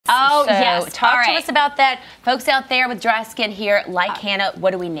So talk to us about that. Folks out there with dry skin here, like Hannah,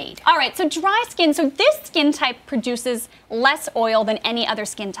 what do we need? All right, so dry skin, so this skin type produces less oil than any other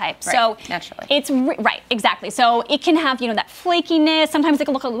skin type. Right, so naturally. It's right, exactly. So it can have, that flakiness. Sometimes it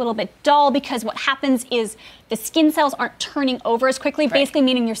can look a little bit dull because what happens is the skin cells aren't turning over as quickly, basically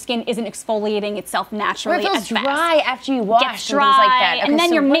meaning your skin isn't exfoliating itself naturally. Or it feels dry after you wash gets dry, and things like that. Okay, and then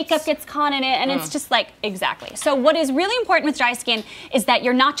so your makeup gets caught in it, and it's just like, exactly. So what is really important with dry skin is that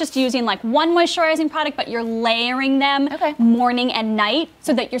you're not just using like one moisturizing product, but you're layering them morning and night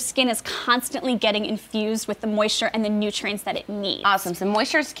so that your skin is constantly getting infused with the moisture and the nutrients that it needs. Awesome. So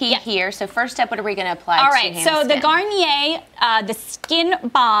moisture is key here. So first step, what are we going to apply All to right, so the Garnier, the Skin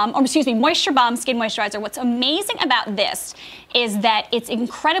Balm, or excuse me, Moisture Balm Skin Moisturizer, what's amazing about this is that it's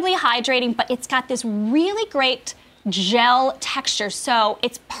incredibly hydrating, but it's got this really great gel texture, so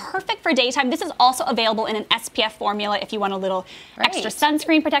it's perfect for daytime. This is also available in an SPF formula if you want a little extra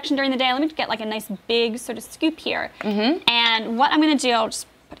sunscreen protection during the day. Let me get like a nice big sort of scoop here. And what I'm going to do, I'll just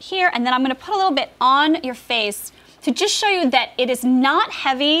put it here, and then I'm going to put a little bit on your face to just show you that it is not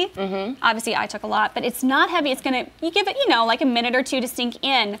heavy. Obviously, I took a lot, but it's not heavy. It's going to, you give it, like a minute or two to sink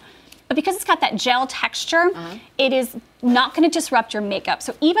in. But because it's got that gel texture, it is not going to disrupt your makeup.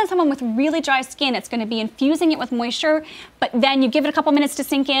 So even someone with really dry skin, it's going to be infusing it with moisture, but then you give it a couple minutes to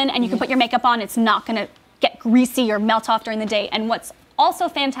sink in and you can put your makeup on. It's not going to get greasy or melt off during the day. And what's also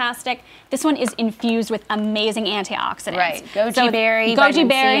fantastic, this one is infused with amazing antioxidants. Right, goji berry, vitamin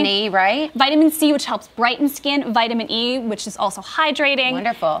C and E, right? Vitamin C, which helps brighten skin, vitamin E, which is also hydrating.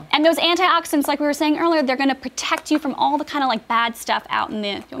 Wonderful. And those antioxidants, like we were saying earlier, they're going to protect you from all the kind of like bad stuff out in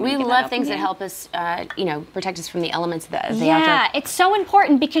the... We love things that help us, protect us from the elements of the outdoor. Yeah, it's so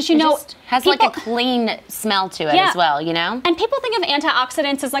important because, it just has like a clean smell to it as well, And people think of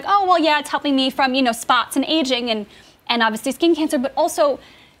antioxidants as like, oh, well, yeah, it's helping me from, spots and aging and obviously skin cancer, but also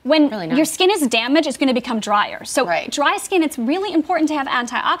when your skin is damaged, it's going to become drier. So dry skin, it's really important to have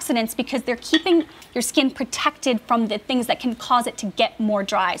antioxidants because they're keeping your skin protected from the things that can cause it to get more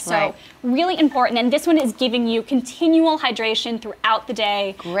dry. So really important. And this one is giving you continual hydration throughout the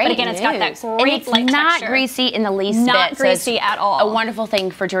day. Great But again, it's got that great light not texture. greasy in the least bit. Not greasy at all. A wonderful thing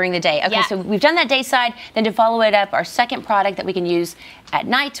for during the day. Okay, so we've done that day side. Then to follow it up, our second product that we can use at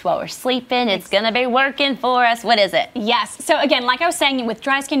night while we're sleeping, it's going to be working for us. What is it? Yes. So again, like I was saying, with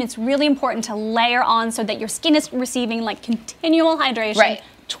dry skin, it's really important to layer on so that your skin is receiving like continual hydration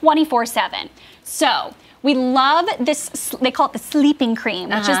 24/7. So we love this, they call it the sleeping cream,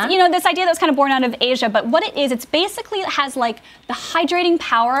 which is, this idea that was kind of born out of Asia. But what it is, it's basically, it has like the hydrating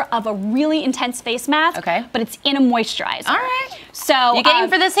power of a really intense face mask, but it's in a moisturizer. All right. So you game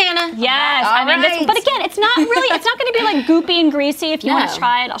for this, Hannah? Yes. But again, it's not really, it's not going to be like goopy and greasy. If you want to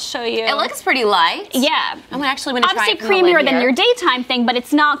try it, I'll show you. It looks pretty light. Yeah. I'm actually going to try it. Obviously creamier than your daytime thing, but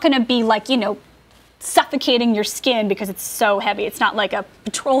it's not going to be like, suffocating your skin because it's so heavy. It's not like a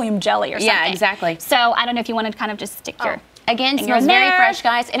petroleum jelly or something. Yeah, exactly. So I don't know if you want to kind of just stick your Again, it smells very fresh,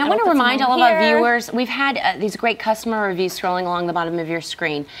 guys. And I want to remind all of our viewers, we've had these great customer reviews scrolling along the bottom of your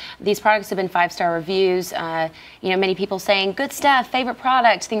screen. These products have been 5-star reviews. Many people saying, good stuff, favorite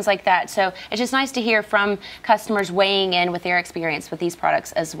product, things like that. So it's just nice to hear from customers weighing in with their experience with these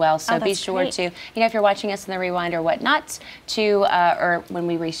products as well. So be sure to, if you're watching us in the Rewind or whatnot, or when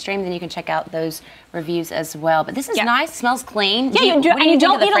we restream, then you can check out those reviews as well. But this is nice, smells clean. Yeah, you don't need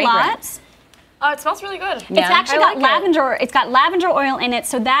a lot. It smells really good. It's actually got lavender. It's got lavender oil in it,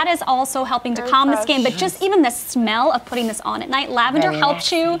 so that is also helping to calm the skin. But just even the smell of putting this on at night, lavender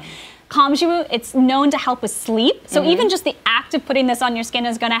helps you, calms you. It's known to help with sleep. So even just the act of putting this on your skin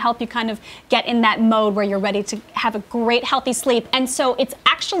is going to help you kind of get in that mode where you're ready to have a great healthy sleep. And so it's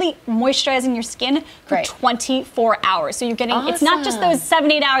actually moisturizing your skin for 24 hours. So you're getting, it's not just those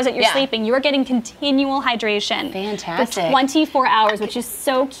 7-8 hours that you're sleeping. You're getting continual hydration for 24 hours, which is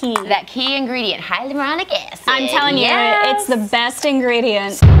so key. That key ingredient, hyaluronic acid. I'm telling you, it's the best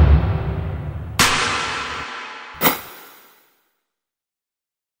ingredient.